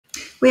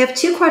We have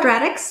two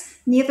quadratics,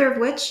 neither of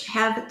which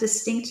have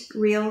distinct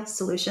real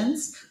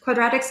solutions.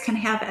 Quadratics can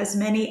have as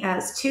many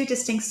as two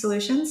distinct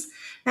solutions.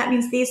 That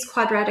means these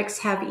quadratics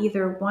have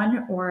either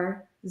 1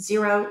 or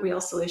 0 real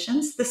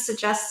solutions. This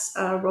suggests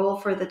a role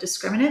for the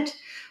discriminant,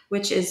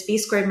 which is b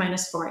squared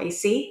minus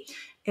 4ac.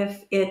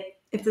 If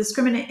the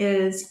discriminant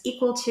is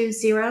equal to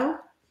 0,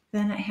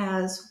 then it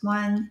has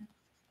one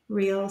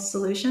real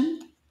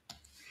solution.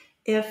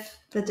 If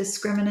the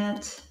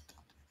discriminant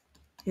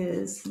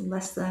is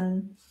less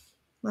than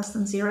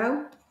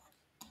 0,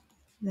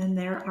 then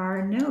there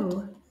are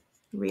no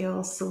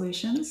real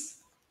solutions.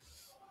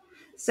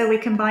 So we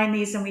combine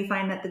these and we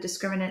find that the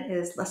discriminant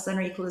is less than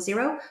or equal to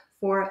 0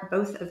 for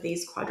both of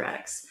these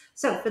quadratics.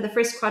 So for the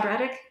first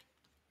quadratic,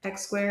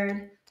 x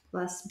squared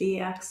plus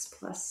bx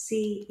plus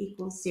c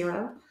equals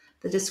 0.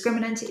 The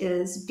discriminant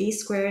is b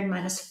squared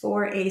minus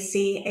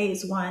 4ac. A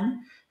is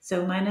 1,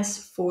 so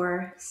minus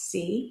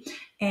 4c.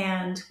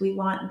 And we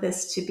want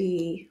this to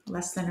be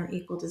less than or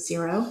equal to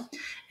 0.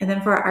 And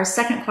then for our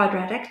second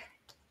quadratic,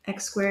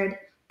 x squared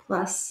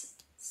plus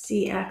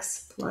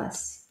cx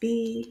plus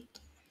b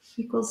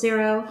equals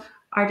 0.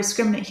 Our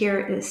discriminant here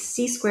is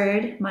c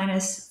squared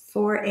minus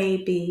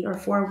 4ab, or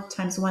 4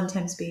 times 1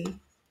 times b,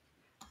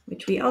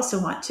 which we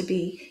also want to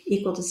be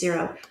equal to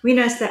 0. We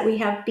notice that we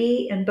have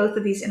b in both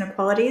of these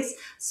inequalities,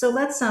 so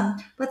let's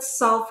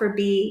solve for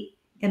b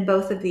in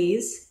both of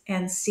these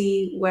and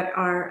see what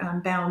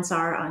our bounds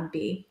are on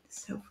b.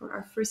 So for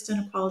our first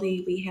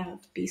inequality, we have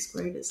b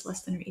squared is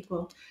less than or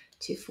equal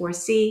to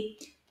 4c,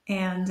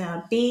 and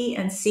b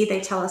and c, they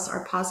tell us,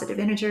 are positive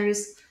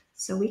integers.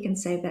 So we can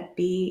say that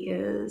b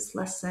is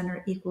less than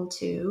or equal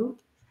to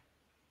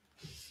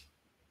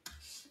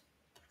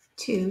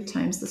 2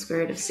 times the square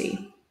root of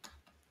c.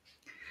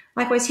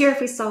 Likewise here,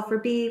 if we solve for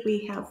b,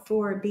 we have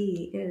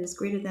 4b is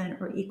greater than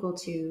or equal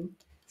to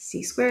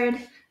c squared.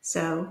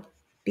 So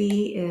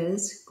b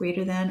is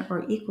greater than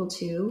or equal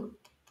to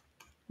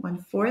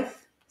 1/4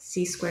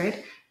 c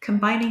squared.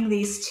 Combining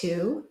these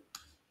two,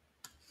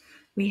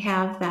 we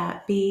have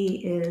that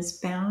b is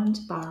bound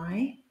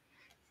by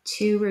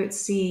 2 root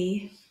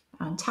c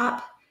on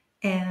top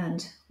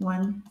and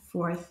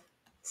 1/4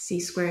 c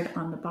squared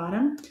on the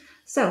bottom.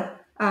 So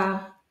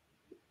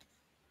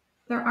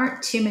there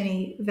aren't too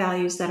many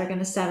values that are going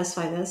to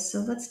satisfy this. So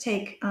let's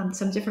take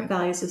some different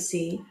values of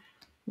c.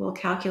 We'll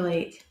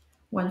calculate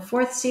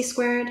 1/4 c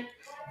squared,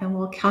 and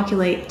we'll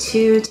calculate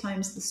 2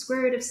 times the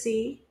square root of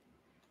c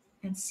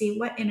and see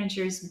what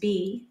integers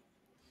b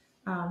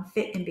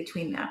fit in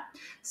between that.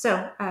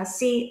 So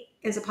c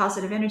is a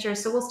positive integer,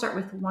 so we'll start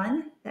with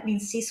 1. That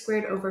means c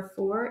squared over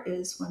 4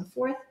 is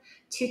 1/4.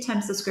 2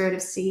 times the square root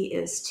of c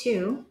is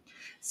 2.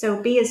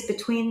 So b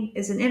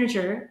is an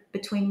integer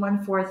between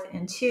 1/4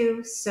 and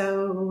 2,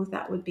 so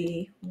that would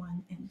be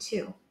 1 and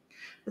 2.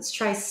 Let's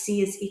try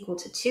c is equal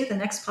to 2, the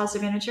next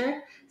positive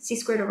integer. C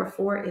squared over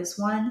 4 is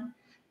 1.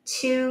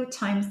 2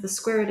 times the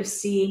square root of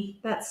c,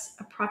 that's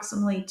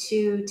approximately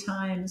 2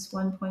 times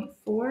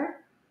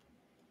 1.4,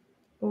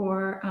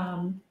 or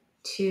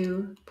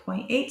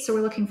 2.8. So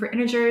we're looking for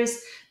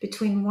integers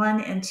between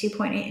 1 and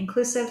 2.8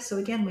 inclusive. So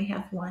again, we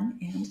have 1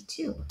 and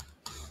 2.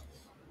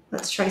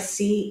 Let's try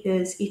c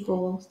is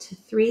equal to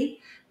 3.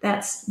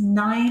 That's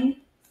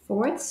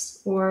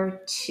 9/4,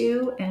 or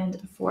 2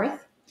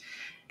 1/4.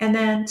 And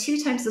then 2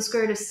 times the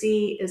square root of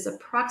c is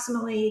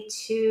approximately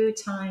 2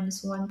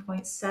 times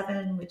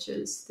 1.7, which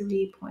is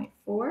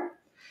 3.4.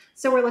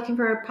 So we're looking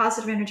for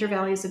positive integer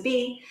values of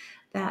b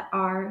that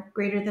are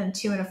greater than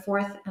 2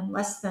 1/4 and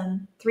less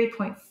than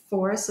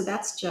 3.4. So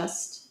that's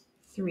just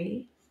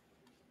 3.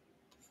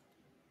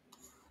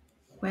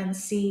 When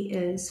c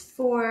is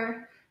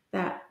 4,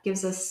 that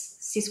gives us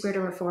c squared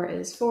over 4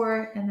 is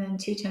 4, and then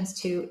 2 times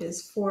 2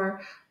 is 4,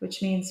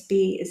 which means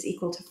b is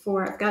equal to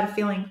 4. I've got a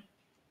feeling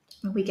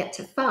when we get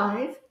to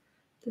 5,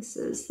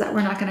 that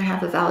we're not going to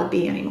have a valid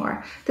b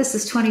anymore. This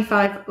is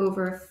 25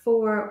 over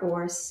 4,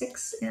 or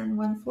 6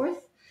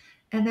 1/4.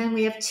 And then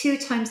we have 2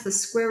 times the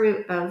square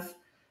root of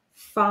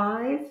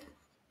 5,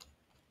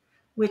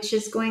 which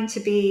is going to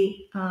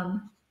be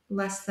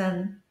less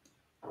than,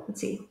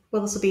 let's see,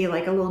 well, this will be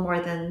like a little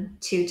more than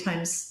 2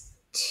 times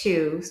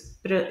 2,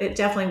 but it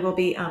definitely will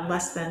be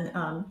less than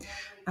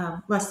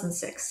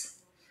 6.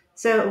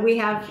 So we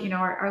have,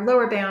 our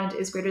lower bound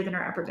is greater than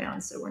our upper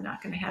bound, so we're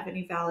not going to have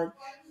any valid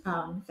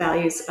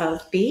values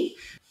of b.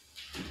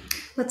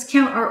 Let's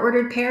count our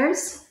ordered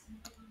pairs.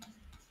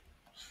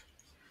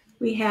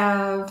 We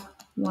have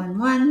 1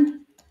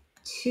 1,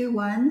 2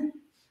 1,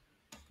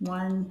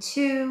 1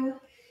 2,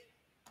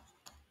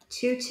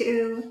 2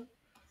 2,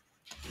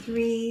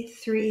 3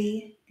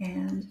 3,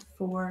 and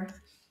 4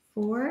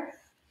 4.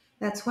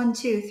 That's 1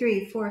 2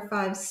 3 4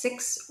 5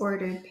 6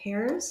 ordered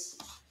pairs.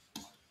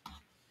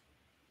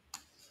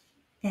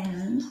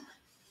 And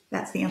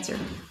that's the answer.